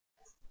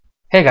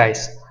Hey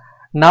guys,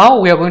 now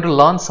we are going to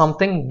learn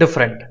something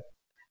different.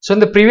 So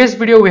in the previous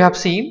video we have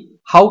seen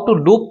how to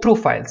loop through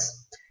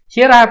files.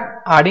 Here I am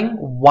adding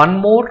one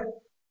more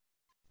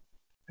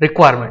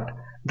requirement,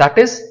 that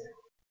is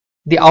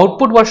the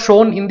output was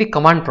shown in the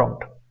command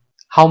prompt.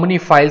 How many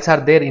files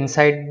are there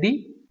inside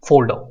the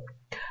folder?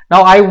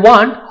 Now I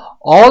want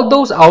all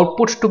those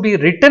outputs to be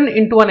written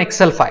into an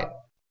Excel file.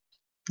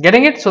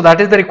 Getting it? So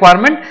that is the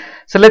requirement.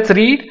 So let's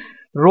read.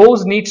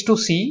 Rows needs to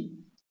see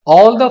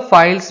all the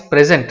files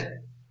present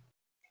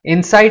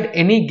inside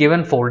any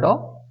given folder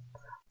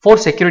for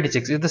security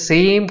checks. It's the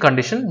same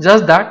condition,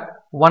 just that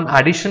one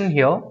addition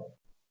here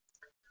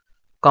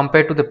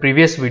compared to the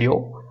previous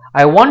video.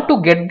 I want to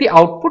get the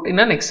output in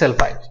an Excel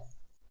file.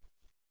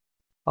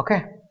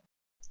 Okay,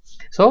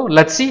 so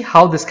let's see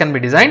how this can be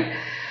designed.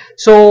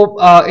 So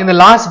in the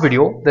last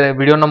video, the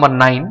video number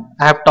 9,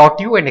 I have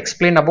taught you and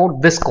explained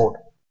about this code,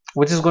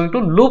 which is going to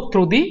loop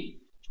through the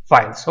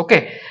files.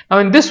 Okay, now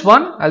in this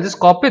one I'll just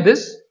copy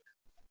this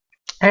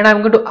and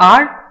I'm going to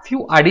add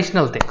few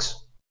additional things.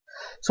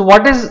 So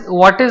what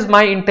is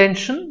my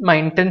intention? My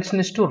intention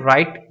is to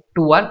write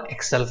to an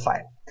Excel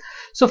file.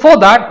 So for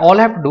that, all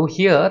I have to do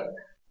here,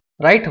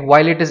 right,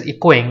 while it is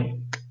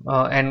echoing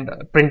and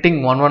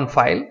printing one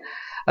file,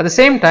 at the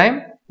same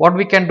time what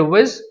we can do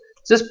is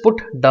just put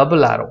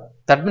double arrow.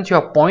 That means you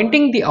are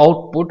pointing the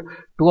output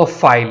to a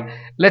file.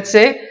 Let's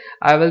say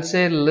I will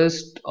say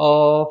list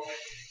of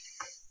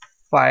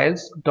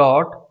files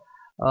dot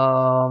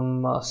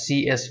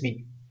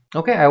CSV.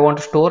 Okay, I want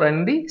to store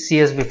in the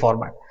CSV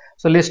format.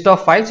 So list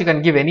of files, you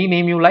can give any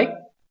name you like,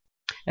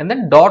 and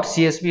then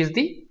 .csv is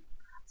the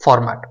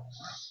format.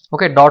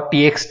 Okay,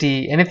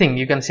 .txt, anything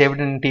you can save it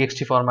in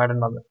txt format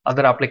and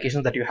other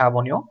applications that you have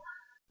on your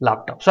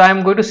laptop. So I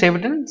am going to save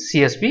it in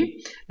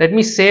CSV. Let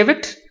me save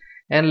it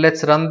and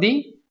let's run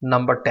the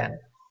number 10.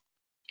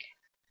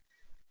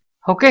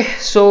 Okay,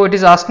 so it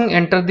is asking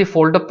enter the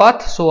folder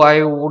path. So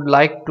I would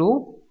like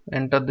to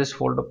enter this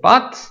folder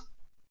path.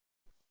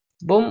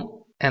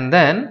 Boom, and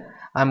then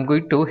I'm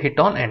going to hit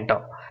on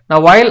enter.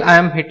 Now while I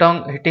am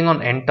hitting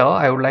on enter,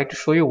 I would like to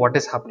show you what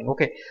is happening.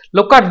 Okay,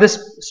 look at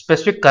this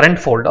specific current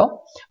folder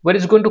where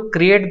it's going to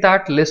create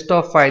that list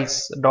of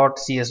files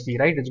 .csv,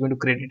 right? It's going to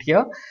create it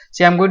here.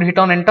 See, I'm going to hit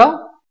on enter.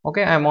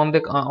 Okay, I'm on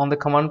the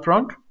command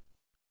prompt.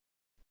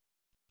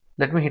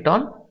 Let me hit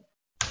on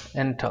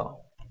enter.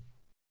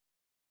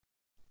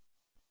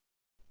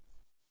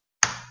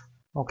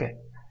 Okay,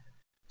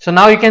 so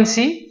now you can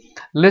see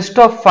list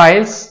of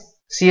files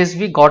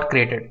CSV got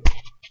created.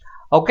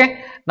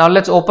 Okay, now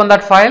let's open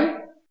that file.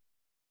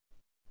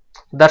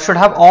 That should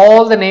have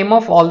all the name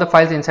of all the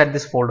files inside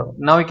this folder.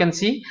 Now you can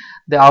see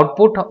the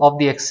output of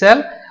the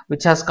Excel,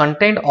 which has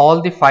contained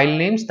all the file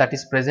names that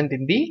is present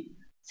in the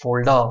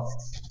folder.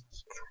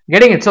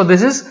 Getting it? So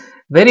this is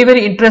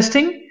very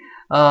interesting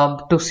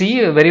to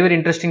see, very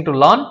interesting to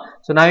learn.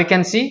 So now you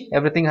can see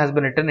everything has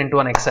been written into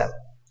an Excel.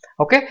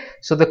 Okay,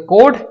 so the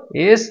code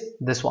is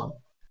this one.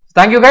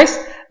 Thank you guys.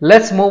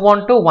 Let's move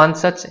on to one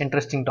such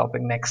interesting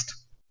topic next.